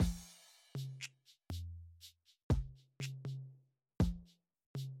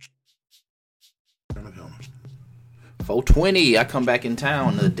Like on 420. I come back in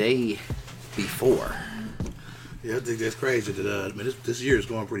town the day before. Yeah, I think that's crazy. That man, this year is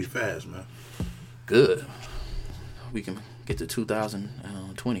going pretty fast, man. Good. We can get to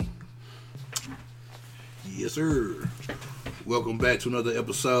 2020. Yes, sir. Welcome back to another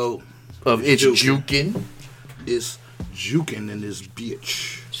episode Of It's Jukin'. It's juking in this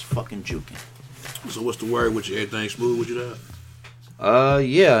bitch. It's fucking juking. So what's the word with you? Everything smooth with you, dog?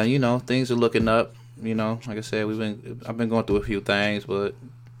 Yeah, you know, things are looking up. You know, like I said, I've been going through a few things, but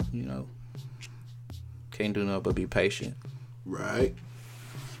you know, can't do nothing but be patient. Right.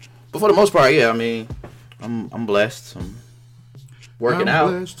 But for the most part, yeah, I mean, I'm blessed. I'm working out,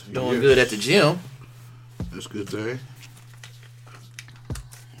 blessed. doing Yes. good at the gym. That's a good thing.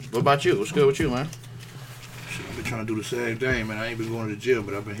 What about you? What's good with you, man? Shit, I've been trying to do the same thing, man. I ain't been going to the gym,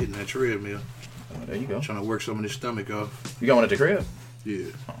 but I've been hitting that treadmill. Oh, there you go. Trying to work some of this stomach off. You going at the crib? Yeah.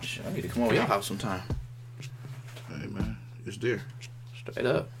 Oh shit, I need to come over your house sometime. Hey, man. It's there. Straight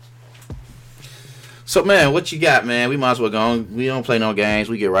up. So, man, what you got, man? We might as well go on. We don't play no games.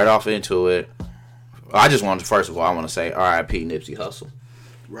 We get right off into it. I just wanted to, first of all, I want to say R.I.P. Nipsey Hussle.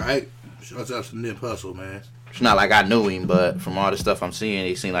 Right? Shouts out to Nip Hustle, man. It's not like I knew him, but from all the stuff I'm seeing,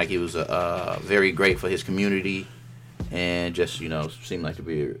 he seemed like he was very great for his community and just, you know, seemed like to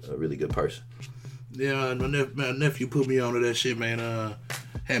be a really good person. Yeah, my nephew put me onto that shit, man.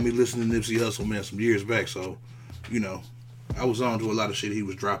 Had me listening to Nipsey Hussle, man, some years back. So, you know, I was on to a lot of shit he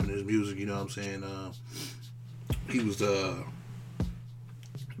was dropping his music, you know what I'm saying? He was the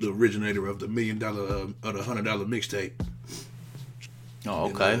originator of the $1 million, of the $100 mixtape.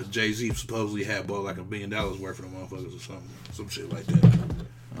 Oh, okay. And, Jay-Z supposedly had bought like $1 million worth of them motherfuckers or something. Some shit like that.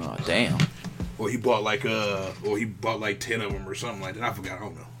 Oh, damn. Or he bought like 10 of them or something like that. I forgot, I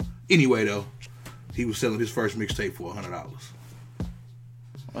don't know. Anyway, though, he was selling his first mixtape for $100.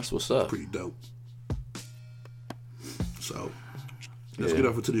 That's what's up. Pretty dope. So, let's get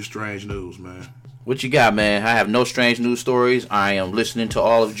off into this strange news, man. What you got, man? I have no strange news stories. I am listening to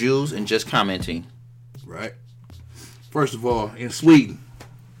all of Jews and just commenting. Right? First of all, in Sweden,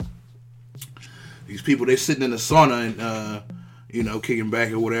 these people, they sitting in the sauna and, you know, kicking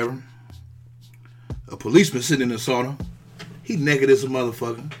back or whatever. A policeman sitting in the sauna. He naked as a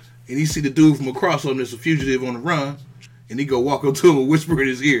motherfucker. And he see the dude from across on this, a fugitive on the run. And he go walk up to him and whisper in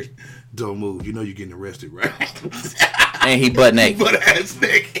his ear, "Don't move. You know you're getting arrested, right?" And he butt naked. Butt ass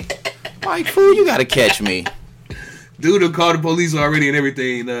naked. Like, fool, you gotta catch me. Dude had called the police already and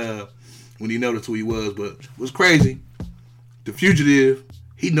everything when he noticed who he was. But what's crazy, the fugitive,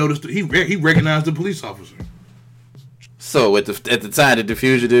 he noticed, he recognized the police officer. So at the time that the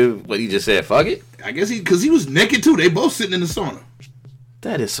fugitive, what he just said, fuck it? I guess because he was naked too. They both sitting in the sauna.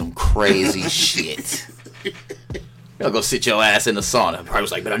 That is some crazy shit. Y'all go sit your ass in the sauna. Probably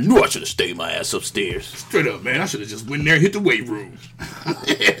was like, man, I knew I should have stayed my ass upstairs. Straight up, man. I should have just went there and hit the weight room.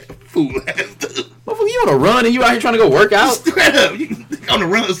 Fool ass dude. Motherfucker, you on a run and you out here trying to go work out? Straight up. You on the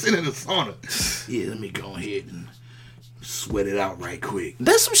run sitting in the sauna. Yeah, let me go ahead and sweat it out right quick.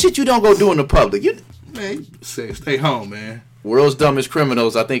 That's some shit you don't go do in the public. Man, stay home, man. World's Dumbest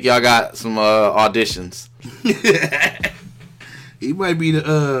Criminals. I think y'all got some auditions. He might be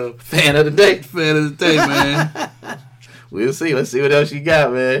the Fan of the day. fan of the day, man. We'll see. Let's see what else you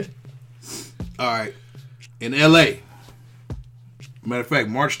got, man. All right. In L.A., matter of fact,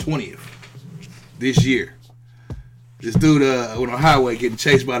 March 20th this year, this dude on a highway getting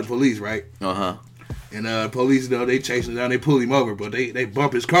chased by the police, right? Uh-huh. And police, you know, they chase him down, they pull him over, but they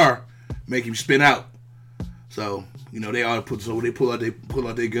bump his car, make him spin out. So, you know, they pull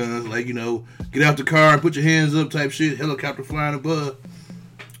out their guns, like, you know, get out the car and put your hands up type shit, helicopter flying above.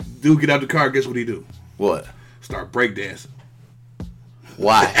 Dude get out the car, guess what he do? What? Start breakdancing.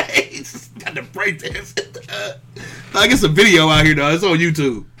 Why? He's got the breakdancing. I guess a video out here, though. It's on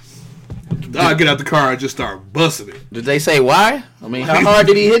YouTube. Dog get out the car and just start busting it. Did they say why? I mean, how hard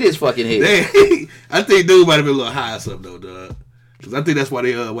did he hit his fucking head? I think dude might have been a little high or something, though, dog. Because I think that's why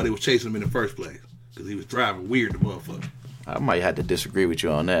they was chasing him in the first place. Because he was driving weird, the motherfucker. I might have to disagree with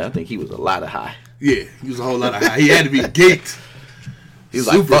you on that. I think he was a lot of high. Yeah, he was a whole lot of high. He had to be geeked. He was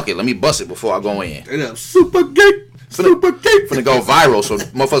like, fuck it, let me bust it before I go in. Straight up, super geek. Super geek. Finna go viral so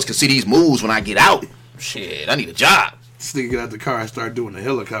motherfuckers can see these moves when I get out. Shit, I need a job. This nigga get out the car and start doing the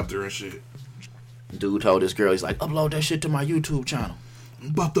helicopter and shit. Dude told this girl, he's like, upload that shit to my YouTube channel. I'm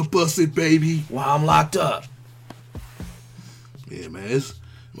about to bust it, baby. While I'm locked up. Yeah, man, it's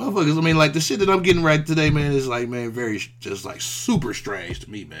motherfuckers. I mean, like, the shit that I'm getting right today, man, is like, man, just like super strange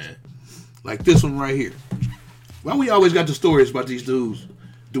to me, man. Like this one right here. Why we always got the stories about these dudes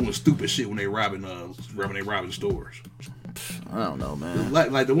doing stupid shit when they robbing stores? I don't know, man.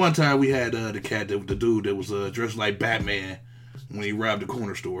 Like the one time we had the dude that was dressed like Batman when he robbed the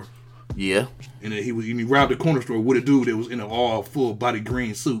corner store. Yeah. And then he robbed the corner store with a dude that was in an all full body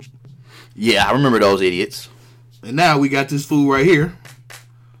green suit. Yeah, I remember those idiots. And now we got this fool right here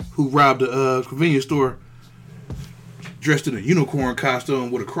who robbed a convenience store dressed in a unicorn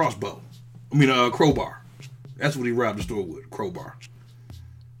costume with a crossbow. A crowbar. That's what he robbed the store with, crowbar.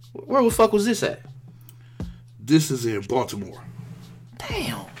 Where the fuck was this at? This is in Baltimore.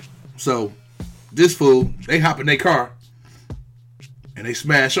 Damn. So, this fool, they hop in their car and they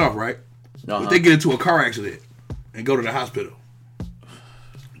smash off, right? But they get into a car accident and go to the hospital.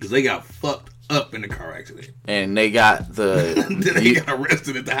 Because they got fucked up in the car accident. And they got they got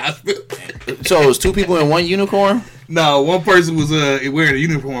arrested at the hospital. So it was two people in one unicorn? No, one person was wearing a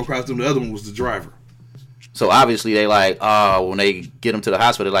unicorn costume. The other one was the driver. So obviously they when they get him to the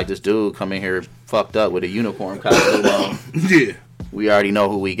hospital, like this dude come in here fucked up with a unicorn costume on. Yeah. We already know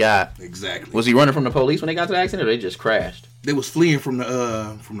who we got. Exactly. Was he running from the police when they got to the accident, or they just crashed? They was fleeing from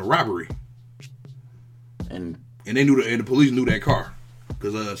the robbery. And they knew and the police knew that car.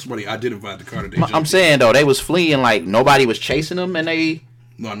 Because somebody identified the car that they jumped I'm saying, though, they was fleeing like nobody was chasing them, and they...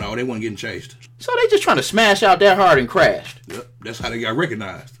 No, they weren't getting chased. So they just trying to smash out that hard and crashed. Yep, that's how they got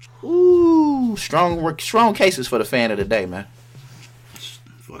recognized. Ooh, strong cases for the fan of the day, man.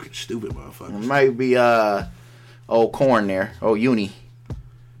 Fucking stupid motherfucker. It might be old Corn there, old Uni.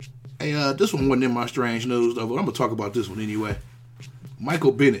 Hey, this one wasn't in my strange news, though, but I'm going to talk about this one anyway.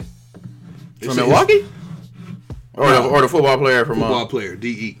 Michael Bennett. From Milwaukee? Or the football player from... Football player,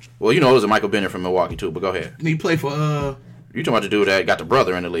 D.E. Well, it was a Michael Bennett from Milwaukee, too, but go ahead. And he played for... You talking about the dude that got the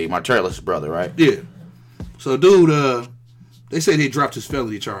brother in the league, Martellus' brother, right? Yeah. So, dude, they say they dropped his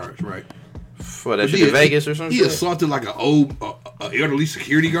felony charge, right? For that shit in Vegas or something? He assaulted like an old elderly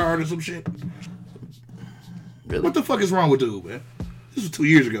security guard or some shit. Really? What the fuck is wrong with dude, man? This was 2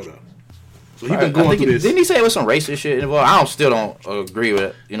 years ago, though. So he been going through this. Didn't he say it was some racist shit involved? I still don't agree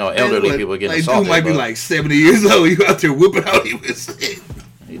with elderly people getting assaulted. Dude might be like 70 years old. You out there whipping out even shit.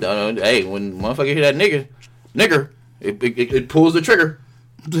 Hey, when motherfucker hear that nigger, it pulls the trigger.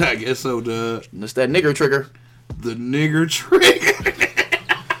 I guess so, duh. It's that nigger trigger. The nigger trigger.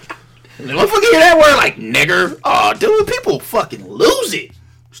 And the motherfucker hear that word like nigger. Oh, dude, people fucking lose it.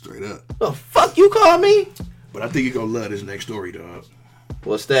 Straight up. The fuck you call me? But I think you're gonna love this next story, dog.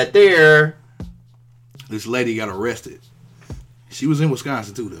 What's that there? This lady got arrested. She was in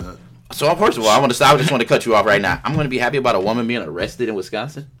Wisconsin too, dog. So first of all, I just want to cut you off right now. I'm going to be happy about a woman being arrested in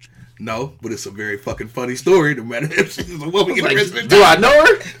Wisconsin. No, but it's a very fucking funny story. No matter if she's a woman getting arrested. Do I know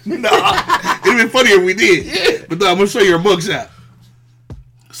her? No. It'd been funnier if we did. Yeah. But I'm gonna show you her mugshot.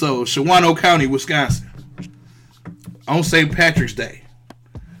 So Shawano County, Wisconsin, on St. Patrick's Day,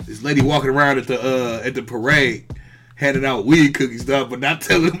 this lady walking around at the parade, handing out weed cookies, dog, but not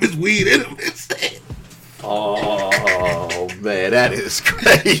telling them it's weed in them instead. Oh man, that is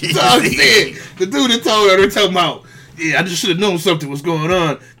crazy. So I'm saying, the dude that told her, they're talking about, yeah, I just should have known something was going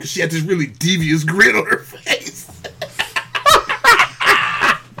on because she had this really devious grin on her face.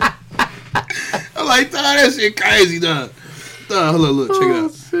 I'm like, dog, that shit crazy, dog. Dog, hold on, look, check it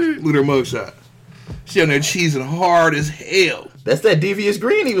out. Look at her mugshot. She on there cheesing hard as hell. That's that devious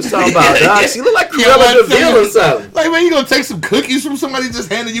green he was talking about, dog. She look like Cruella de Vil or something. Like, man, you gonna take some cookies from somebody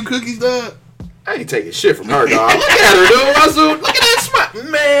just handing you cookies, dog? I ain't taking shit from her, dog. Look at her, dude. Look at that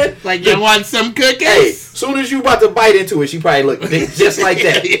smile, man. Like, you want some cookies? Hey, soon as you about to bite into it, she probably look just like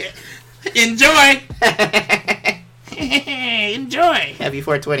that. Enjoy. Enjoy. Happy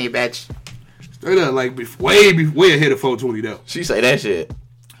 420, bitch. Straight up, like way ahead of 420 though. She say that shit.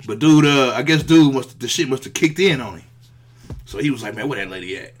 But dude, I guess the shit must have kicked in on him. So he was like, man, where that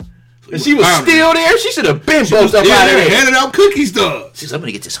lady at? So and she was still there. She should have been both up out of there. Handing out cookies, dog. She said, I'm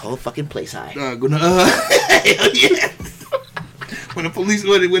gonna get this whole fucking place high. Hell yeah. When the police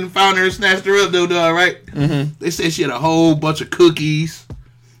went and found her and snatched her up, though, dog, right? Mm-hmm. They said she had a whole bunch of cookies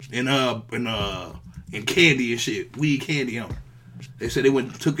and candy and shit, weed candy on her. They said they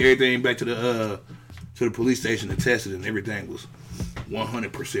went and took everything back to the police station and tested it, and everything was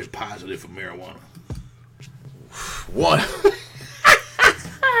 100% positive for marijuana. What?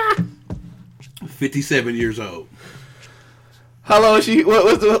 57 years old. How long is she?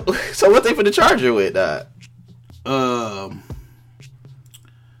 So what they finna charge her with?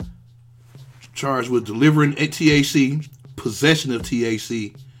 Charged with delivering THC, possession of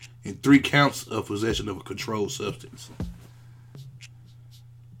THC, and 3 counts of possession of a controlled substance.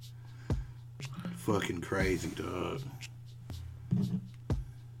 Fucking crazy, dog.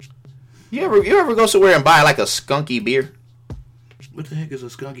 You ever go somewhere and buy like a skunky beer? What the heck is a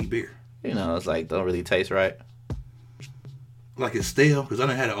skunky beer? It's like don't really taste right. Like it's stale? Because I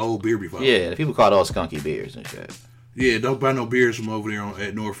done had an old beer before. Yeah, people call those skunky beers and shit. Yeah, don't buy no beers from over there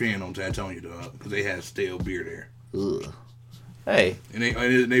at North End on Tatonia, dog. Because they had stale beer there. Ugh. Hey. And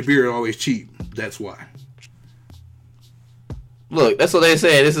they beer are always cheap. That's why. Look, that's what they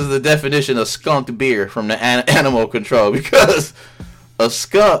say. This is the definition of skunked beer from the animal control. Because a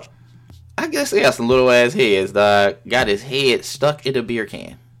skunk, I guess they got some little ass heads, dog. Got his head stuck in a beer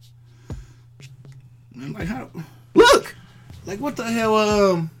can. Man, like how? Look! Like what the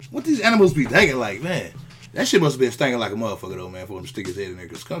hell? What these animals be thinking? Like, man, that shit must have been stinking like a motherfucker though, man, for him to stick his head in there.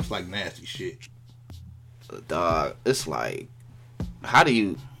 Cause skunks like nasty shit. Dog, it's like, how do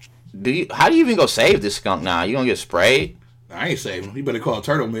you even go save this skunk now? You gonna get sprayed? I ain't saving him. You better call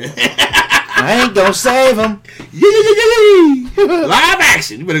Turtle Man. I ain't gonna save him. Live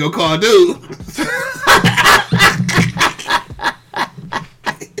action. You better go call dude.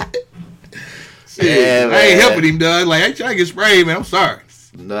 Yeah, I ain't helping him, dog. Like, I ain't trying to get sprayed, man. I'm sorry.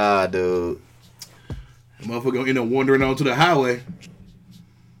 Nah, dude. The motherfucker gonna end up wandering onto the highway.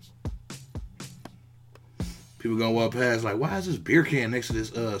 People gonna walk past like, why is this beer can next to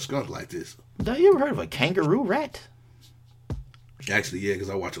this skunk like this? Dog, you ever heard of a kangaroo rat? Actually, yeah,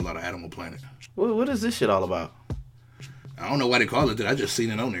 because I watch a lot of Animal Planet. What is this shit all about? I don't know why they call it that. I just seen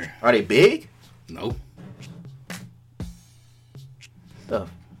it on there. Are they big? No.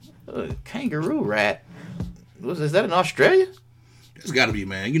 The kangaroo rat. Is that in Australia? It's got to be,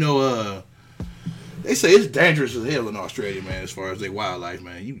 man. You know, they say it's dangerous as hell in Australia, man. As far as their wildlife,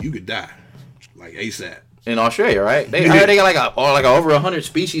 man, you could die like ASAP. In Australia, right? They got like over 100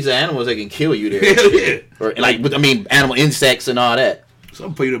 species of animals that can kill you there. Hell yeah. Or animal insects and all that.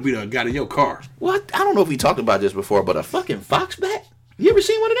 Some people be done got in your car. What? I don't know if we talked about this before, but a fucking fox bat? You ever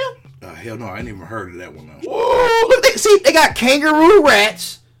seen one of them? Hell no, I ain't even heard of that one though. Whoa! Look, they got kangaroo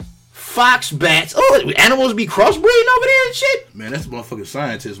rats, fox bats. Oh, animals be crossbreeding over there and shit. Man, that's motherfucking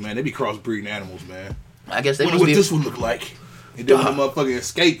scientists, man. They be crossbreeding animals, man. I guess they wonder what this one look like. And then when the motherfucking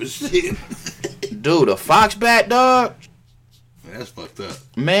escape and shit. Dude, a fox bat, dog. Man, that's fucked up.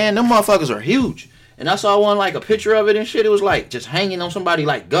 Man, them motherfuckers are huge. And I saw one, like, a picture of it and shit. It was, like, just hanging on somebody,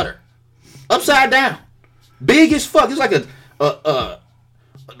 like, gutter. Upside down. Big as fuck. It's like a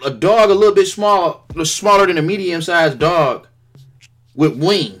dog a little bit smaller than a medium-sized dog with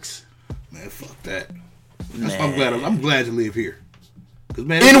wings. Man, fuck that. That's why I'm glad to live here. 'Cause,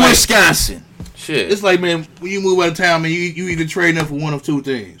 man, in Wisconsin. Shit. It's like, man, when you move out of town, man, you either trading up for one of two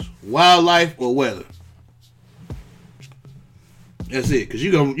things. Wildlife or weather. That's it. Because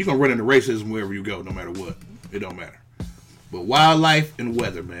you're gonna run into racism wherever you go, no matter what. It don't matter. But wildlife and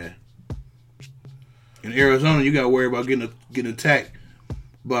weather, man. In Arizona, you got to worry about getting attacked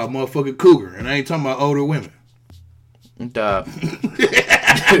by a motherfucking cougar. And I ain't talking about older women. Yeah,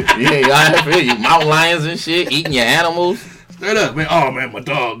 I feel you. Mountain lions and shit, eating your animals. Straight up, man. Oh, man, my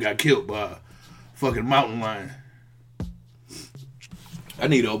dog got killed by a fucking mountain lion. I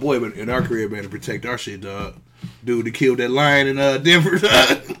need old boy in our crib, man, to protect our shit, dog. Dude that killed that lion in Denver,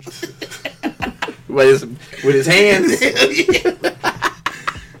 dog. With his hands?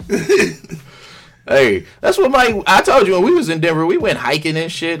 Hey, that's what I told you when we was in Denver, we went hiking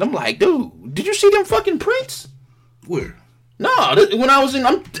and shit. I'm like, dude, did you see them fucking prints? Where? No, when I was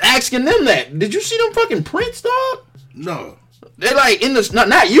I'm asking them that. Did you see them fucking prints, dog? No. They're like in the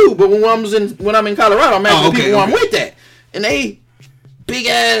not you, but when I'm in Colorado, I'm asking people where I'm with that, and they big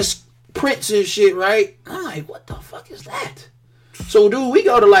ass prints and shit, right? I'm like, what the fuck is that? So, dude, we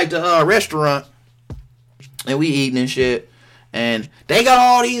go to like the restaurant, and we eating and shit, and they got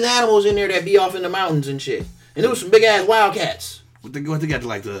all these animals in there that be off in the mountains and shit, and there was some big ass wildcats. What they got,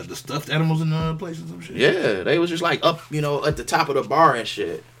 like the stuffed animals in the place or some shit? Yeah, they was just like up, at the top of the bar and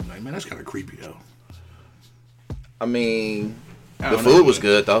shit. Like, man, that's kind of creepy though. I mean, the food was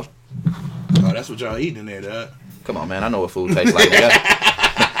good though. Oh, that's what y'all eating in there, dog. Come on, man, I know what food tastes like.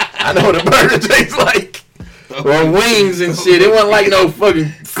 I know what a burger tastes like. Or wings and shit. It wasn't like no fucking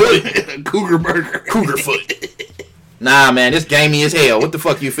foot. Cougar burger. Cougar foot. Nah, man, this gamey as hell. What the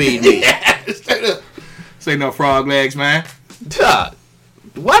fuck you feed me? Straight up. Say no frog legs, man. Duh.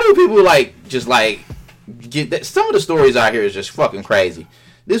 Why do people get that? Some of the stories out here is just fucking crazy.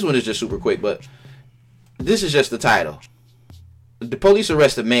 This one is just super quick, but this is just the title. The police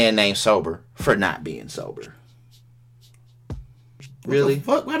arrest a man named Sober for not being sober. Really? What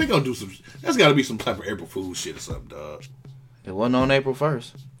the fuck? Why they gonna do some? That's got to be some type of April Fool's shit or something, dog. It wasn't on April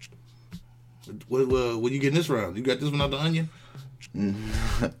 1st. What you getting this round? You got this one out the Onion?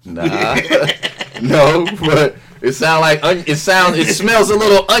 Nah. No, but it sounds like it smells a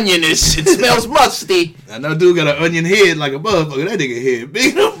little onionish. It smells musty. I know dude got an onion head like a motherfucker. That nigga head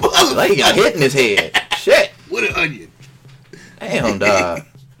big as a motherfucker. Like he got hit in his head. Shit. What an onion. Damn, dog.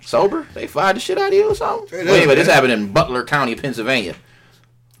 Sober? They fired the shit out of you or something? Wait, this happened in Butler County, Pennsylvania.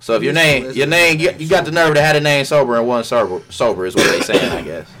 So if your name, you got the nerve to have a name sober and one sober is what they saying, I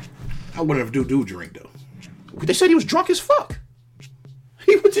guess. I wonder if dude drink though. They said he was drunk as fuck.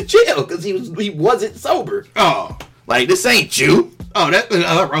 He went to jail because he wasn't sober. Oh, like this ain't you. Oh,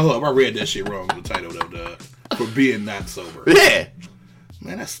 I read that shit wrong in the title though, for being not sober. Yeah,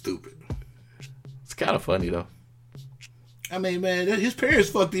 man, that's stupid. It's kind of funny though. I mean, man, his parents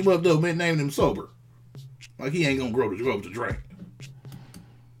fucked him up though, man, naming him sober. Like he ain't gonna grow up to drink.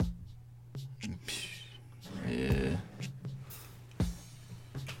 Yeah.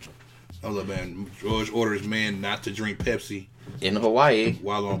 Oh, look, man. George orders man not to drink Pepsi in Hawaii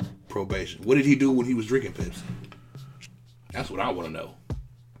while on probation. What did he do when he was drinking Pepsi? That's what I want to know.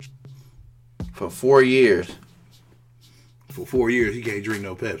 For 4 years. For 4 years, he can't drink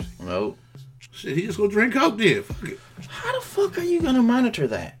no Pepsi. Nope. Shit, he just gonna drink Coke then. Fuck it. How the fuck are you gonna monitor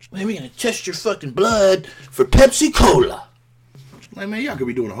that? Man, we're gonna test your fucking blood for Pepsi Cola. Like, man, y'all could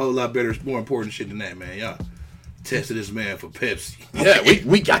be doing a whole lot better, more important shit than that, man. Y'all tested this man for Pepsi. Yeah,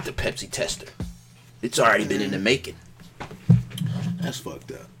 we got the Pepsi tester. It's already been in the making. That's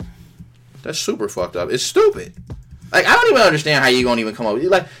fucked up. That's super fucked up. It's stupid. Like, I don't even understand how you gonna even come up with it.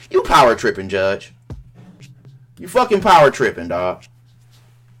 Like, you power tripping, Judge. You fucking power tripping, dog.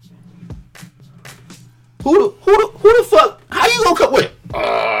 Who the fuck? How you gonna come with?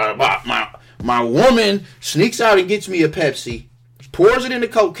 My woman sneaks out and gets me a Pepsi, pours it in the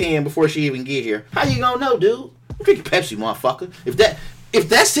Coke can before she even get here. How you gonna know, dude? I'm drinking Pepsi, motherfucker. If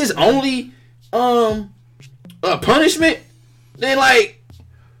that's his only punishment, then like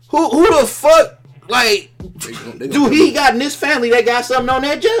who the fuck like do he got in this family that got something on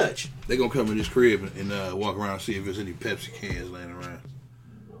that judge? They gonna come in his crib and walk around and see if there's any Pepsi cans laying around.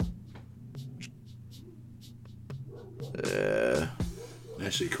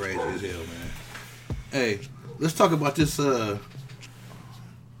 That shit crazy as hell, man. Hey, let's talk about this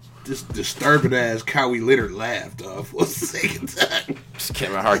disturbing ass Cowie Leonard laugh, dog, for a second time.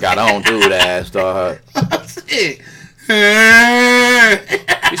 Kevin Hart got on dude ass, dog. He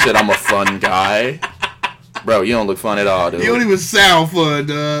said, "I'm a fun guy." Bro, you don't look fun at all, dude. You don't even sound fun,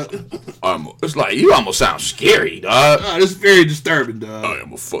 dog. It's like, you almost sound scary, dog. Oh, this is very disturbing, dog. I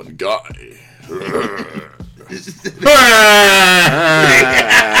am a fun guy.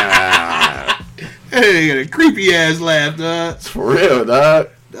 Hey, got a creepy ass laugh, dog. It's for real, dog.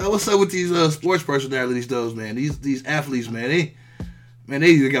 What's up with these sports personalities, those, man? These athletes, man. They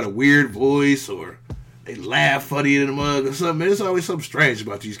either got a weird voice or they laugh funny in the mug or something. Man, there's always something strange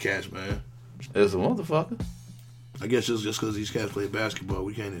about these cats, man. It's a motherfucker. I guess just because these cats play basketball,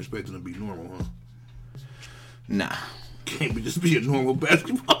 we can't expect them to be normal, huh? Nah. Can't we just be a normal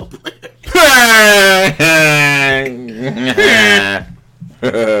basketball player?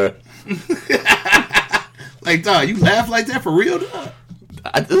 Like, dog, you laugh like that for real, dog?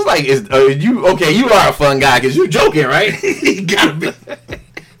 It's like, you okay? You are a fun guy because you joking, right? You gotta be.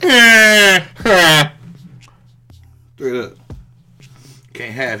 Straight up.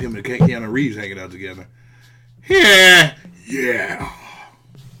 Can't have him and Keanu Reeves hanging out together. Yeah.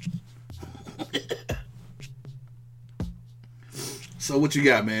 So what you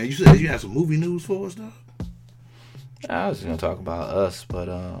got, man? You said you had some movie news for us, dog? I was just gonna talk about us, but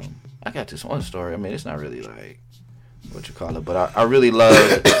I got this one story. I mean, it's not really like what you call it, but I really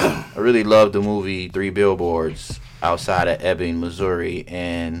love the movie 3 Billboards Outside of Ebbing, Missouri,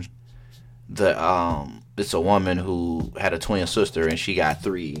 and it's a woman who had a twin sister and she got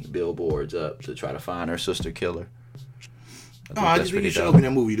 3 billboards up to try to find her sister killer. I just think you showed me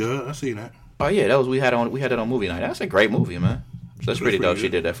that movie, dog. I seen that. Oh yeah, we had it on movie night. That's a great movie, man. That's pretty dope. Good. She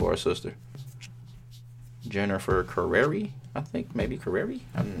did that for her sister. Jennifer Carreri, I think, maybe Carreri.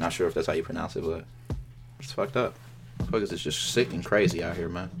 I'm not sure if that's how you pronounce it, but it's fucked up. Because it's just sick and crazy out here,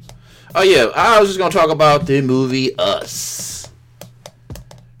 man. Oh yeah, I was just gonna talk about the movie Us.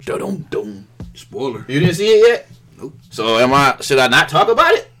 Dum-dum-dum. Spoiler. You didn't see it yet? Nope. So should I not talk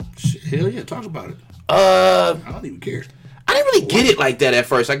about it? Hell yeah, talk about it. I don't even care. I didn't really get it like that at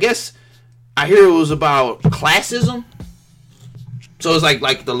first. I guess I hear it was about classism. So it's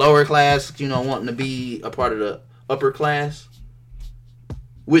like the lower class, wanting to be a part of the upper class.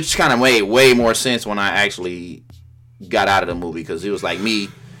 Which kind of made way more sense when I actually got out of the movie. Because it was like me,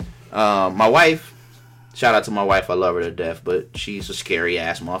 my wife, shout out to my wife, I love her to death, but she's a scary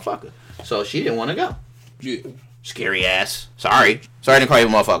ass motherfucker. So she didn't want to go. Yeah. Scary ass. Sorry I didn't call you a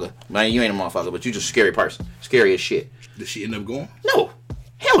motherfucker. Man, you ain't a motherfucker, but you just a scary person. Scary as shit. Did she end up going? No.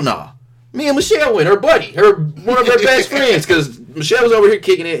 Hell no. Me and Michelle went, her buddy. One of her best friends, because Michelle was over here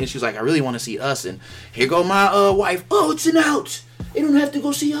kicking it, and she was like, I really want to see Us. And here go my wife. Oh, it's an out. You don't have to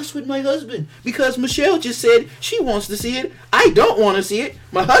go see Us with my husband. Because Michelle just said she wants to see it. I don't want to see it.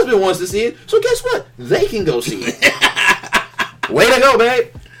 My husband wants to see it. So guess what? They can go see it. Way to go,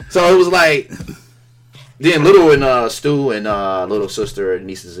 babe. So it was like, then Little and Stu and little sister and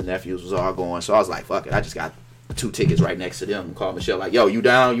nieces and nephews was all going. So I was like, fuck it. I just got 2 tickets right next to them. And called Michelle like, yo, you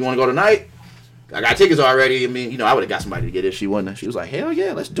down? You want to go tonight? I got tickets already. I mean, I would have got somebody to get it if she wouldn't. She was like, hell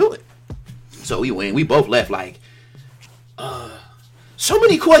yeah, let's do it. So we went. We both left like, so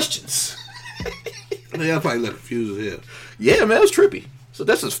many questions. I probably look confused as hell. Yeah, man, it was trippy. So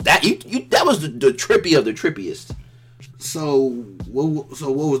that was the trippy of the trippiest. So what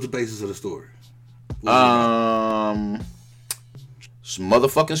was the basis of the story? Some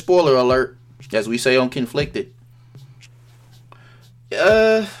motherfucking spoiler alert, as we say on Conflicted.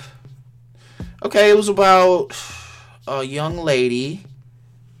 Okay, it was about a young lady.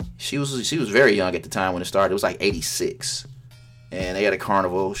 She was very young at the time when it started. It was like 86. And they had a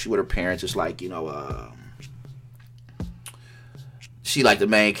carnival. She with her parents, just like, she like the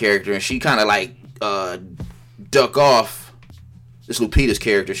main character, and she kind of like duck off. This Lupita's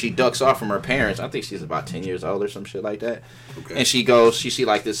character, she ducks off from her parents. I think she's about 10 years old or some shit like that. Okay. And she see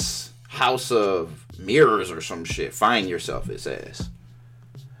like this house of mirrors or some shit. Find yourself, it says.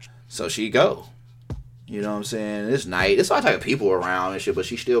 So she go. You know what I'm saying? This night, it's all type of people around and shit, but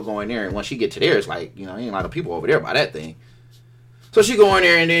she's still going there. And once she get to there, it's like, ain't a lot of people over there by that thing. So she go in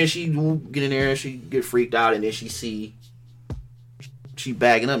there, and then she get in there, and she get freaked out, and then she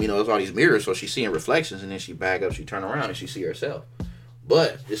bagging up. There's all these mirrors, so she's seeing reflections, and then she bag up, she turn around, and she see herself.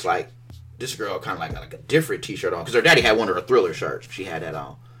 But it's like, this girl kind of like got like a different t-shirt on, because her daddy had one of her Thriller shirts. She had that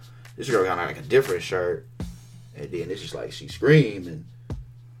on. This girl got like a different shirt, and then it's just like, she screamed, and,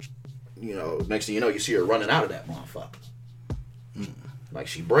 next thing you know, you see her running out of that motherfucker. Like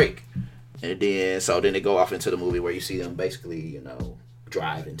she break. And then they go off into the movie where you see them basically,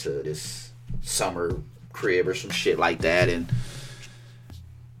 drive into this summer crib or some shit like that. And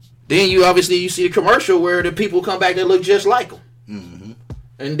then you see the commercial where the people come back that look just like them. Mm-hmm.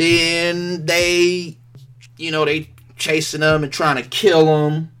 And then they chasing them and trying to kill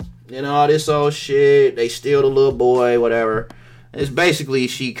them. All this old shit. They steal the little boy, whatever. And it's basically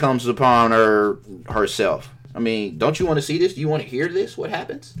she comes upon herself. I mean, don't you want to see this? Do you want to hear this? What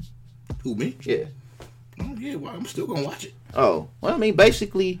happens? Who, me? Yeah. Oh, yeah, well, I'm still going to watch it. Oh. Well, I mean,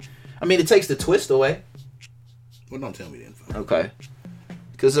 basically, it takes the twist away. Well, don't tell me then. Okay.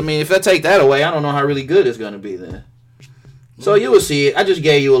 Because, if I take that away, I don't know how really good it's going to be then. So you will see it. I just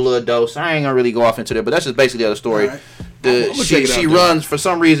gave you a little dose. I ain't going to really go off into that, but that's just basically the other story. Right. She runs, for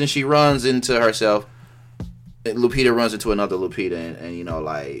some reason, she runs into herself. And Lupita runs into another Lupita, and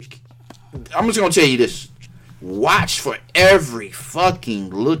I'm just going to tell you this. Watch for every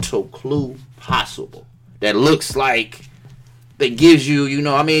fucking little clue possible that looks like, that gives you,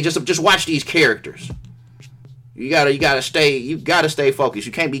 just watch these characters. You gotta stay focused.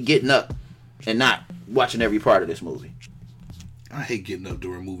 You can't be getting up and not watching every part of this movie. I hate getting up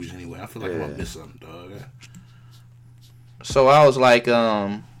during movies anyway. I feel like I'm gonna miss something, dog. So I was like,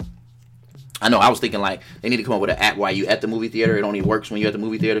 I was thinking like they need to come up with an app while you at the movie theater. It only works when you're at the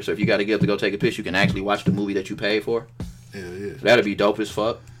movie theater. So if you got to get up to go take a piss, you can actually watch the movie that you paid for. Yeah. That'd be dope as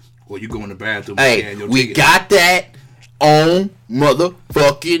fuck. Well, you go in the bathroom. Hey, we got that on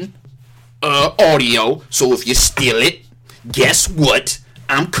motherfucking audio. So if you steal it, guess what?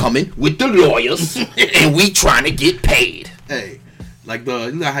 I'm coming with the lawyers, and we trying to get paid. Hey. Like how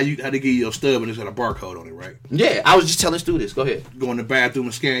they give you your stub and it's got a barcode on it, right? Yeah, I was just telling Stu this. Go ahead. Go in the bathroom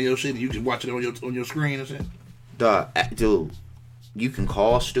and scan your shit and you can watch it on your screen and shit. Dude, you can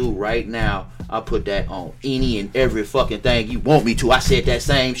call Stu right now. I'll put that on any and every fucking thing you want me to. I said that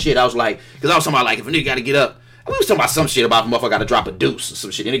same shit. I was like, because I was talking about like if a nigga got to get up. We was talking about some shit about if a motherfucker got to drop a deuce or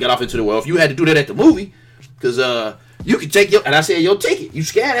some shit. And he got off into the well. If you had to do that at the movie, because you could take and I said your ticket. You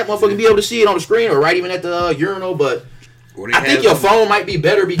scan that motherfucker and be able to see it on the screen or right even at the urinal, but. I think your phone might be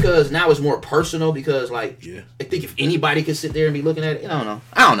better because now it's more personal because, I think if anybody could sit there and be looking at it, I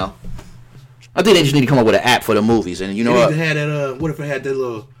don't know. I think they just need to come up with an app for the movies, and what? Had that, what if it had that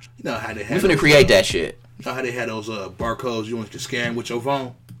little, how they had. We're finna create that shit. How they had those barcodes you want to scan with your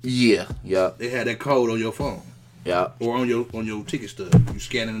phone? Yeah. They had that code on your phone. Yeah. Or on your ticket stub. You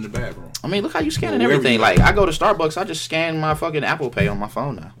scan it in the bathroom. Look how you scanning everything. Like I go to Starbucks, I just scan my fucking Apple Pay on my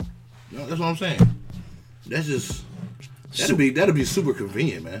phone now. No, that's what I'm saying. That's just. That'd be super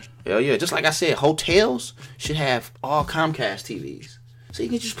convenient, man. Hell yeah. Just like I said, hotels should have all Comcast TVs. So you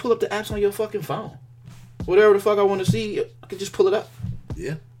can just pull up the apps on your fucking phone. Whatever the fuck I want to see, I can just pull it up.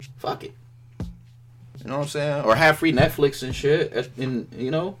 Yeah. Fuck it. You know what I'm saying? Or have free Netflix and shit. And,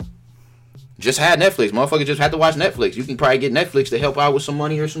 you know, just had Netflix. Motherfucker just had to watch Netflix. You can probably get Netflix to help out with some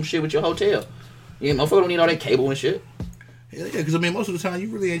money or some shit with your hotel. Yeah, motherfucker don't need all that cable and shit. Yeah, because I mean, most of the time you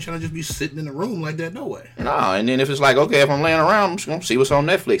really ain't trying to just be sitting in a room like that, no way. No, and then if it's like, okay, if I'm laying around, I'm just gonna see what's on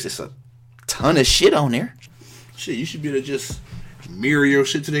Netflix. It's a ton of shit on there. Shit, you should be able to just mirror your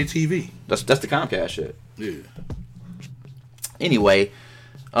shit to their TV. That's the Comcast shit. Yeah. Anyway,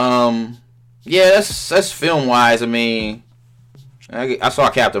 yeah, that's film wise. I mean, I saw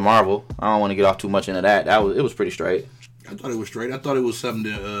Captain Marvel. I don't want to get off too much into that. It was pretty straight. I thought it was straight. I thought it was something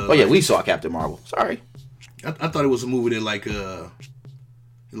that. Oh yeah, we saw Captain Marvel. Sorry. I thought it was a movie that like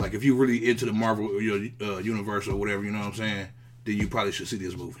if you really into the Marvel universe or whatever, you know what I'm saying, then you probably should see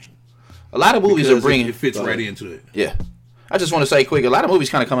this movie. A lot of movies are bringing it fits right into it. Yeah, I just want to say quick, a lot of movies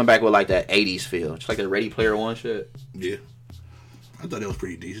kind of coming back with like that '80s feel, just like the Ready Player One shit. Yeah, I thought that was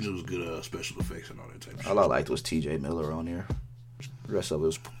pretty decent. It was good special effects and all that type of shit. All I liked was T.J. Miller on there. The rest of it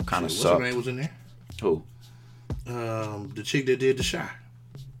was kind of sucked. What's her name was in there? Who? The chick that did The Shy.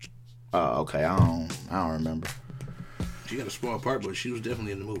 Oh, okay. I don't remember. She got a small part, but she was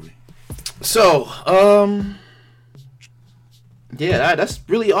definitely in the movie. So, yeah, that's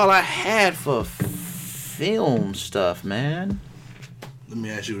really all I had for film stuff, man. Let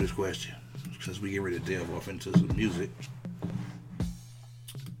me ask you this question, since we get ready to delve off into some music.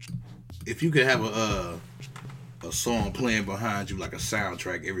 If you could have a song playing behind you like a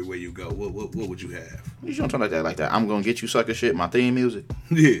soundtrack everywhere you go, what would you have? You don't talk like that. I'm gonna get you sucker shit. My theme music.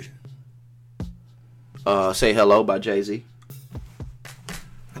 Yeah. Say Hello by Jay-Z.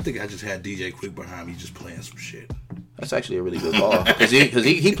 I think I just had DJ Quick behind me just playing some shit. That's actually a really good call. Cause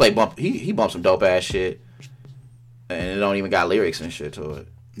he played he bumped some dope ass shit, and it don't even got lyrics and shit to it.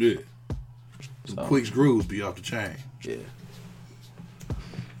 Yeah. So. Quick's grooves be off the chain. Yeah.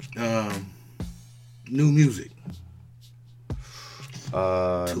 New music. 2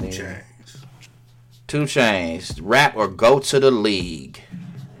 Chainz. 2 Chainz. Rap or go to the league.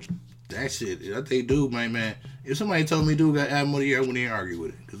 That shit, I think dude, man. If somebody told me dude got album of the year, I wouldn't even argue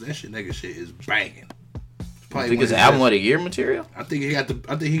with it. Because that nigga shit is banging. You think it's album of the year material? I think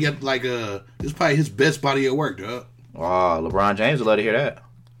he got like it's probably his best body of work, dog. Wow, LeBron James would love to hear that.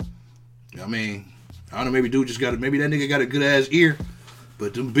 I mean, I don't know, maybe dude maybe that nigga got a good ass ear.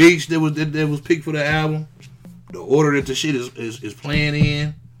 But them beats that was picked for the album, the order that the shit is playing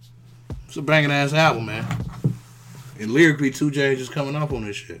in, it's a banging ass album, man. And lyrically, 2 Chainz is coming up on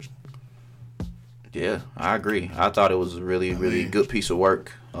this shit. Yeah, I agree. I thought it was a really good piece of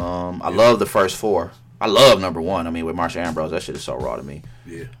work. I love the first 4. I love number 1. I mean, with Marsha Ambrose, that shit is so raw to me.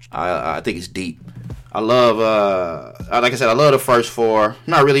 Yeah. I think it's deep. I love, like I said, I love the first 4. I'm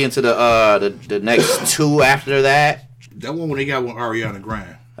not really into the next 2 after that. That one when they got with Ariana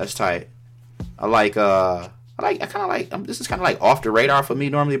Grande. That's tight. I kind of like. This is kind of like off the radar for me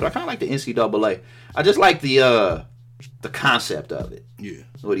normally, but I kind of like the NCAA. I just like the concept of it. Yeah.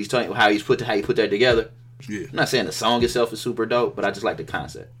 What he's telling, how you put that together. Yeah. I'm not saying the song itself is super dope, but I just like the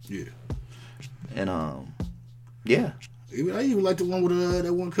concept. Yeah. And yeah. I even like the one with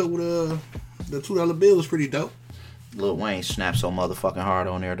that one cut with the $2 bill is pretty dope. Lil Wayne snapped so motherfucking hard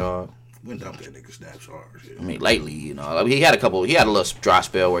on there, dog. When dump that nigga snaps hard. Yeah. I mean, lately, you know, I mean, he had a little dry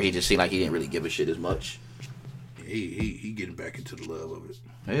spell where he just seemed like he didn't really give a shit as much. He getting back into the love of it.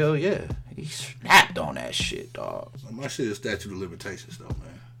 Hell yeah, he snapped on that shit, dog. My shit is statute of limitations, though,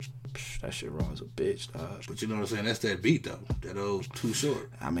 man. That shit raw as a bitch, dog. But you know what I'm saying? That's that beat, though. That old Too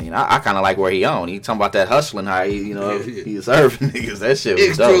Short. I mean, I kind of like where he on. He talking about that hustling, how he, you know, he's serving niggas. That shit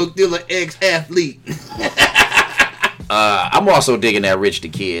was dope. Ex-drug dealer, ex-athlete. I'm also digging that Rich the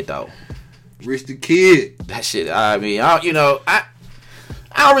Kid, though. Rich the Kid. That shit, I mean, I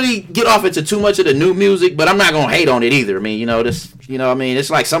don't really get off into too much of the new music, but I'm not gonna hate on it either. I mean, you know, it's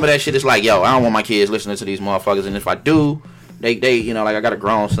like some of that shit is like, yo, I don't want my kids listening to these motherfuckers, and if I do, they, you know, like I got a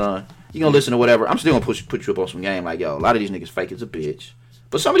grown son, you gonna listen to whatever. I'm still gonna put you up on some game, like, yo, a lot of these niggas fake as a bitch,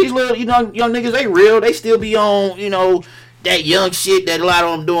 but some of these little, you know, young niggas, they real, they still be on, you know, that young shit that a lot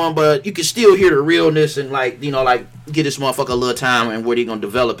of them doing, but you can still hear the realness and, like, you know, like, get this motherfucker a little time and where they gonna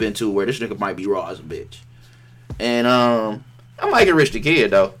develop into where this nigga might be raw as a bitch. And I'm liking Rich the Kid,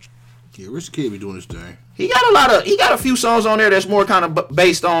 though. Yeah, Rich the Kid be doing his thing. He got a few songs on there that's more kind of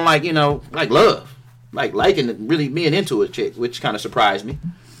based on, like, you know, like love, like liking it, really being into a chick, which kind of surprised me.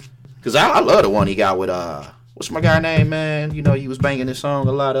 Cause I love the one he got with what's my guy name, man? You know, he was banging this song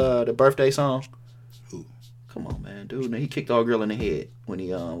a lot, the birthday song. Who? Come on, man, dude. He kicked all girl in the head when he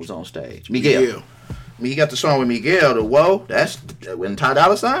was on stage. Miguel. I mean, he got the song with Miguel. The Whoa, that's when Ty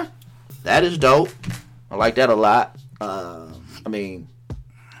Dolla $ign. That is dope. I like that a lot. I mean,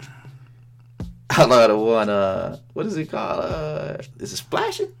 I love the one. What is it called? Is it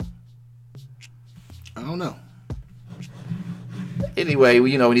Splashing? I don't know. Anyway,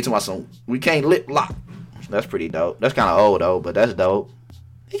 we need to watch some. We Can't Lip Lock. That's pretty dope. That's kind of old though, but that's dope.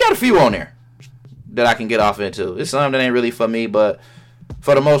 He got a few on there that I can get off into. It's something that ain't really for me, but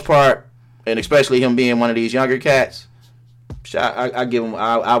for the most part, and especially him being one of these younger cats, I give him.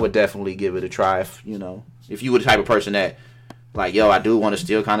 I would definitely give it a try. If you were the type of person that, like, yo, I do want to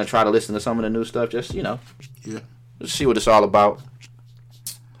still kind of try to listen to some of the new stuff. Just just see what it's all about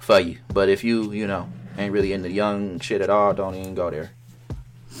for you. But if you ain't really into young shit at all, don't even go there.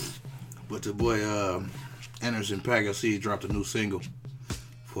 But the boy Anderson .Paak, I see he dropped a new single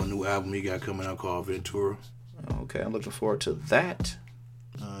for a new album he got coming out called Ventura. Okay, I'm looking forward to that.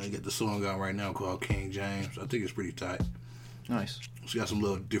 He got the song out right now called King James. I think it's pretty tight. Nice. It's got some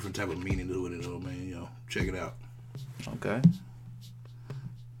little different type of meaning to it, though, man. Check it out. Okay.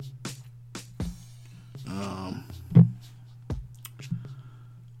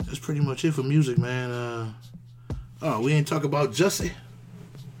 That's pretty much it for music, man. We ain't talk about Jussie.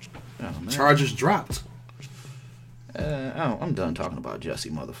 Oh, Charges dropped. I'm done talking about Jussie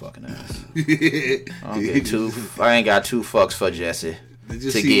motherfucking ass. I ain't got two fucks for Jussie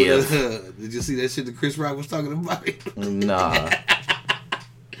to give. Did you see that shit that Chris Rock was talking about? Nah.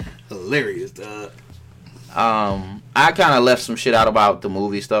 Hilarious, dog. I kind of left some shit out about the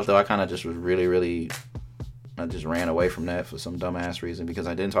movie stuff, though. I kind of just was really, I just ran away from that for some dumbass reason because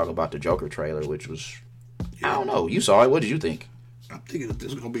I didn't talk about the Joker trailer, which was, I don't know. You saw it. What did you think? I'm thinking that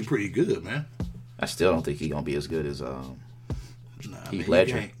this is gonna be pretty good, man. I still don't think he's gonna be as good as Heath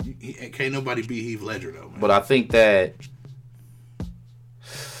Ledger. Can't nobody beat Heath Ledger though, man. But I think that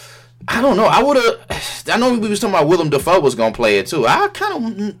I don't know. I know we was talking about Willem Dafoe was gonna play it too. I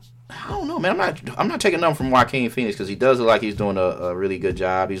don't know, man. I'm not taking nothing from Joaquin Phoenix because he does look like he's doing a really good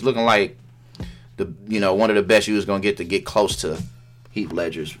job. He's looking like one of the best you was gonna get close to Heath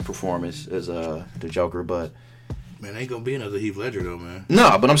Ledger's performance as the Joker, but. Man, ain't gonna be another Heath Ledger though, man.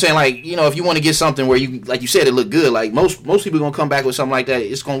 No, but I'm saying if you want to get something where you, like you said, it look good. Like most people gonna come back with something like that.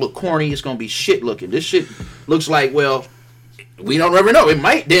 It's gonna look corny. It's gonna be shit looking. This shit looks like, well, we don't ever know. It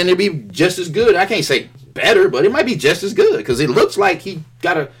might then it be just as good. I can't say better, but it might be just as good because it looks like he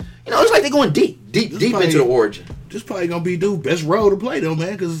got a. It's like they're going deep into the origin. This probably gonna be dude's best role to play though,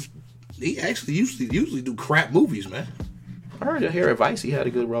 man, because he actually usually do crap movies, man. I heard Harry Vice, he had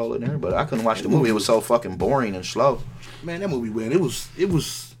a good role in there, but I couldn't watch the movie. It was so fucking boring and slow. Man, that movie, man, it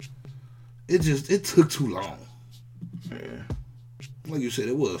took too long. Yeah. Like you said,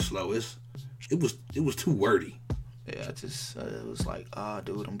 it was slow. It was too wordy. Yeah, it was like,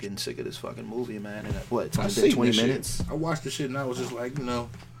 dude, I'm getting sick of this fucking movie, man. And it's only been 20 minutes. Shit. I watched the shit and I was just like,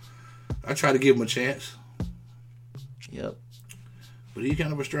 I try to give him a chance. Yep. But he's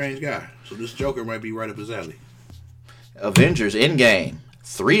kind of a strange guy, so this Joker might be right up his alley. Avengers Endgame,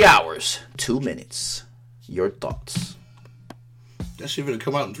 3 hours, 2 minutes. Your thoughts? That shit gonna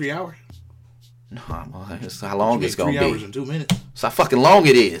come out in 3 hours? No, it's how long it's gonna be. 3 hours and 2 minutes. It's how fucking long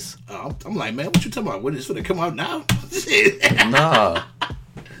it is. I'm like, man, what you talking about? When it's gonna come out now? Nah.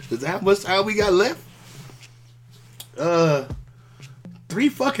 Is that how much time we got left? 3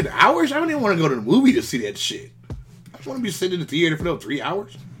 fucking hours? I don't even want to go to the movie to see that shit. I just want to be sitting in the theater for 3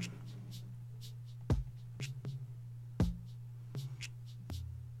 hours.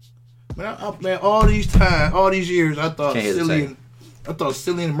 Man, all these years, I thought Cillian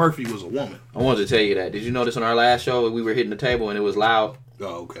Murphy was a woman. I wanted to tell you that. Did you notice on our last show we were hitting the table and it was loud?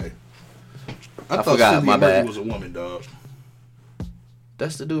 Oh, okay. I thought forgot. My bad. Murphy was a woman, dog.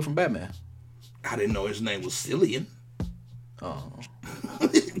 That's the dude from Batman. I didn't know his name was Cillian. Oh. I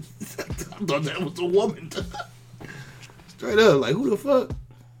thought that was a woman. Straight up, like, who the fuck?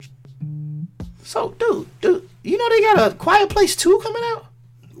 So, dude, you know they got a Quiet Place 2 coming out?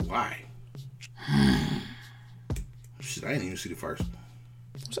 Why? Shit, I didn't even see the first.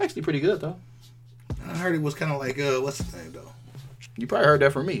 It's actually pretty good, though. I heard it was kind of like, what's his name, though? You probably heard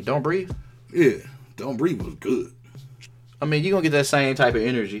that from me. Don't Breathe? Yeah, Don't Breathe was good. I mean, you're going to get that same type of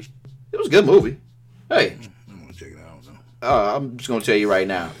energy. It was a good movie. Hey. I'm going to check it out, though. I'm just going to tell you right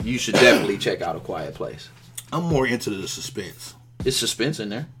now. You should definitely check out A Quiet Place. I'm more into the suspense. It's suspense in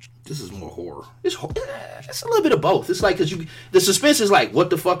there. This is more horror. It's a little bit of both. It's like, because the suspense is like, what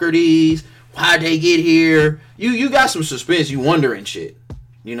the fuck are these? Why'd they get here? You got some suspense. You wondering shit.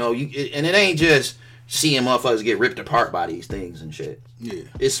 And it ain't just seeing motherfuckers get ripped apart by these things and shit. Yeah.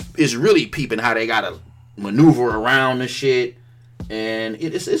 It's really peeping how they gotta maneuver around the shit, and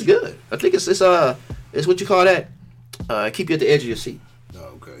it's good. I think it's what you call that. Keep you at the edge of your seat.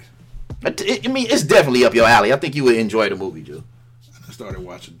 Oh, okay. I mean, it's definitely up your alley. I think you would enjoy the movie, Joe. started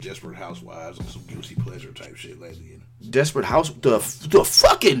watching Desperate Housewives on some guilty pleasure type shit lately. Desperate House, the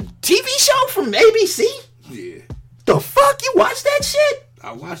fucking TV show from ABC. Yeah. The fuck you watch that shit?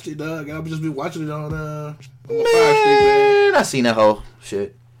 I watched it, dog. I've just been watching it on man, I seen that whole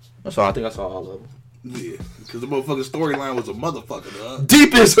shit. That's all. I think I saw all of them. Yeah, because the motherfucking storyline was a motherfucker, dog.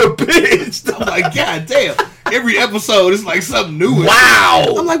 Deep as a bitch. I'm like, god damn. Every episode is like something new.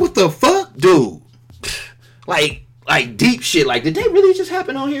 Wow. I'm like, what the fuck, dude? Like deep shit. Like, did they really just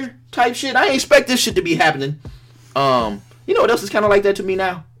happen on here? Type shit. I ain't expect this shit to be happening. You know what else is kind of like that to me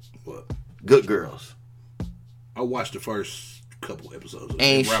now? What? Good Girls. I watched the first couple episodes.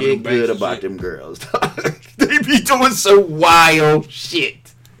 Ain't shit good about them girls. They be doing some wild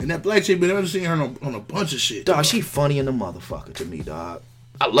shit. And that black chick, been ever seen her on a bunch of shit. Dog, she funny in the motherfucker to me, dog.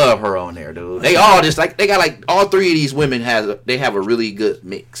 I love her on there, dude. They all just like, they got like, all three of these women have a really good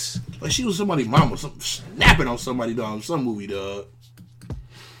mix. Like she was somebody's mama, snapping on somebody, dog, some movie, dog.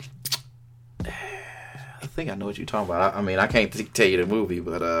 I think I know what you're talking about. I mean, I can't tell you the movie,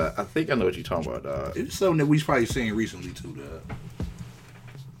 but I think I know what you're talking about, dog. It's something that we've probably seen recently, too, dog.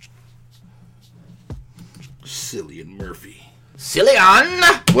 Cillian Murphy.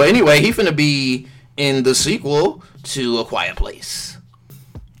 Cillian! Well, anyway, he finna be in the sequel to A Quiet Place.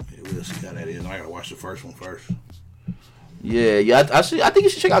 Yeah, we'll see how that is. I gotta watch the first one first. Yeah. I think you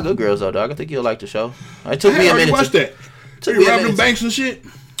should check out Good Girls, though, dog. I think you'll like the show. It took me a minute. Watched that. They robbed them banks and shit?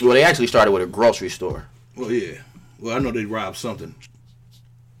 Well, they actually started with a grocery store. Well, yeah. Well, I know they robbed something.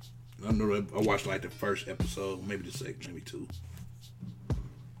 I know that I watched like the first episode, maybe the second, maybe two.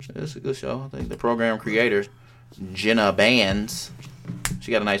 It's a good show. I think the program creator, Jenna Bans,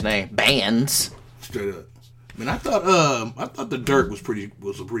 she got a nice name, Bans. Straight up. Man, I thought The Dirt was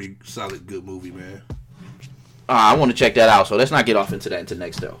a pretty solid, good movie, man. I want to check that out. So let's not get off into that until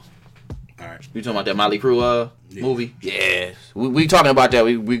next though. All right. You talking about that Motley Crue movie? Yeah. We talking about that.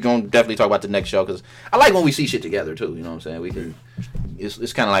 We gonna definitely talk about the next show because I like when we see shit together too. You know what I'm saying? We can.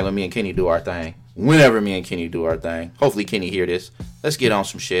 It's kind of like when me and Kenny do our thing. Whenever me and Kenny do our thing. Hopefully Kenny hear this. Let's get on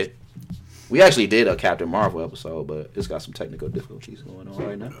some shit. We actually did a Captain Marvel episode, but it's got some technical difficulties going on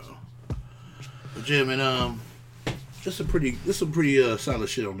right now. But yeah, man, there's some pretty solid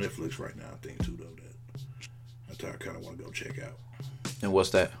shit on Netflix right now. I think too, though. I kind of want to go check out. And what's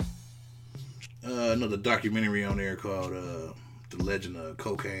that? Another documentary on there called The Legend of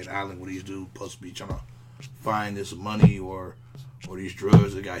Cocaine Island, where these dudes supposed to be trying to find this money or these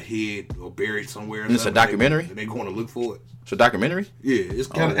drugs that got hid or buried somewhere. And it's a documentary? And they going to look for it. It's a documentary? Yeah, it's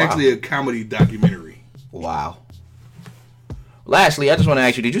kind of actually a comedy documentary. Wow. Lastly, I just want to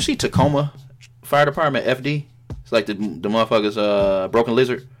ask you, did you see Tacoma Fire Department, FD? It's like the motherfuckers, Broken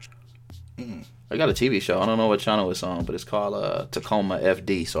Lizard. Mm-mm. They got a TV show. I don't know what channel it's on, but it's called Tacoma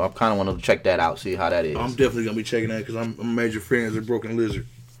FD. So I kind of want to check that out, see how that is. I'm definitely going to be checking that because I'm a major fan of Broken Lizard.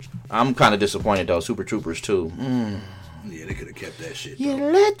 I'm kind of disappointed, though. Super Troopers, too. Yeah, they could have kept that shit. You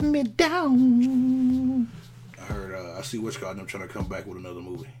let me down. I heard, I see what's called them trying to come back with another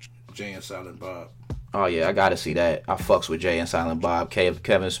movie. Jay and Silent Bob. Oh, yeah, I got to see that. I fucks with Jay and Silent Bob,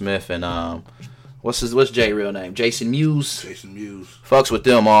 Kevin Smith, and what's Jay real name? Jason Mewes. Jason Mewes. Fucks with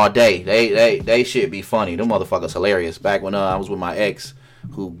them all day. They shit be funny. Them motherfuckers hilarious. Back when I was with my ex,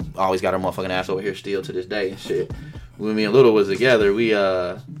 who always got her motherfucking ass over here still to this day and shit. When me and Little was together, we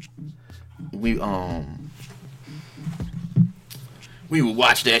would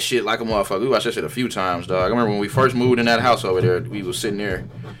watch that shit like a motherfucker. We watched that shit a few times, dog. I remember when we first moved in that house over there, we was sitting there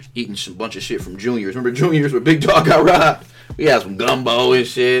eating some bunch of shit from Junior's. Remember Junior's where Big Dog got robbed? We had some gumbo and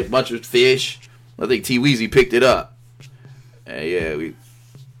shit, bunch of fish. I think T Weezy picked it up. And yeah,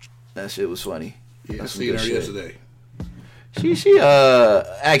 that shit was funny. Yeah, I seen her yesterday. She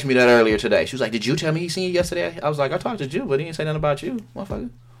asked me that earlier today. She was like, "Did you tell me he seen you yesterday?" I was like, "I talked to you, but he didn't say nothing about you, motherfucker."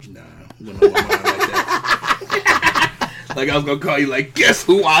 Nah, I'm gonna know my mind like that. Like I was gonna call you like, guess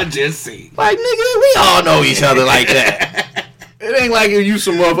who I just seen? Like, nigga, we all know each other like that. It ain't like you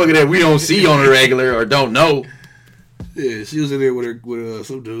some motherfucker that we don't see on a regular or don't know. Yeah, she was in there with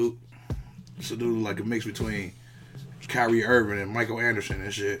some dude. Some dude like a mix between Kyrie Irving and Michael Anderson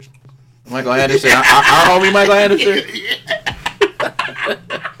and shit. Michael Anderson, our homie Michael Anderson.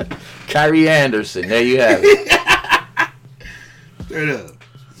 Kyrie Anderson, there you have it. Straight up.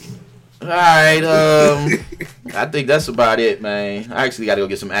 All right, I think that's about it, man. I actually got to go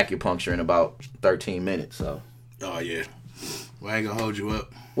get some acupuncture in about 13 minutes. So. Oh yeah. Well, I ain't gonna hold you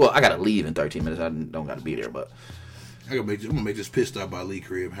up. Well, I gotta leave in 13 minutes. I don't gotta be there, but I'm gonna make this pit stop by Lee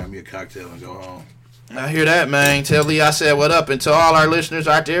crib, have me a cocktail, and go home. I hear that, man. Tell Lee I said what up, and to all our listeners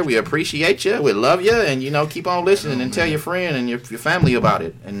out there, we appreciate you, we love you, and keep on listening and tell your friend and your family about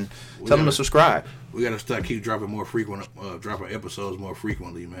it, and tell them to subscribe. We gotta keep dropping more frequent, dropping episodes more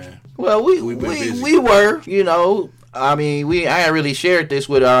frequently, man. Well, we were, you know, I mean, I ain't really shared this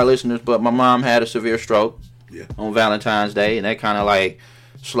with our listeners, but my mom had a severe stroke on Valentine's Day, and that kind of like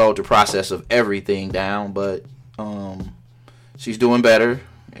slowed the process of everything down. But she's doing better,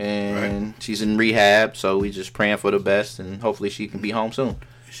 and she's in rehab, so we just praying for the best, and hopefully she can be home soon.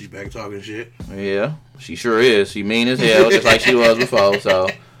 She's back talking shit. Yeah, she sure is. She mean as hell, just like she was before. So.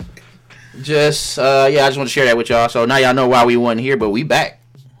 Just, I just want to share that with y'all. So now y'all know why we wasn't here, but we back.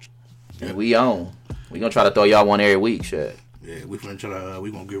 And we on. We gonna try to throw y'all one every week, shit. Yeah, we gonna try to, we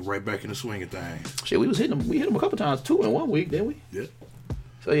gonna get right back in the swing of things. Shit, we hit them a couple times, 2 in 1 week, didn't we? Yeah.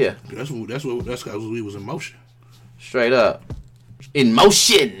 So yeah. That's because we was in motion. Straight up. In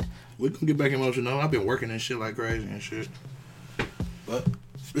motion. We gonna get back in motion though. I've been working and shit like crazy and shit. But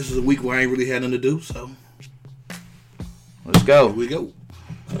this is a week where I ain't really had nothing to do, so. Let's go. Here we go.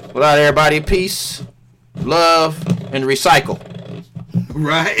 Well, out everybody, peace, love, and recycle.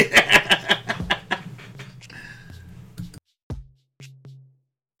 Right.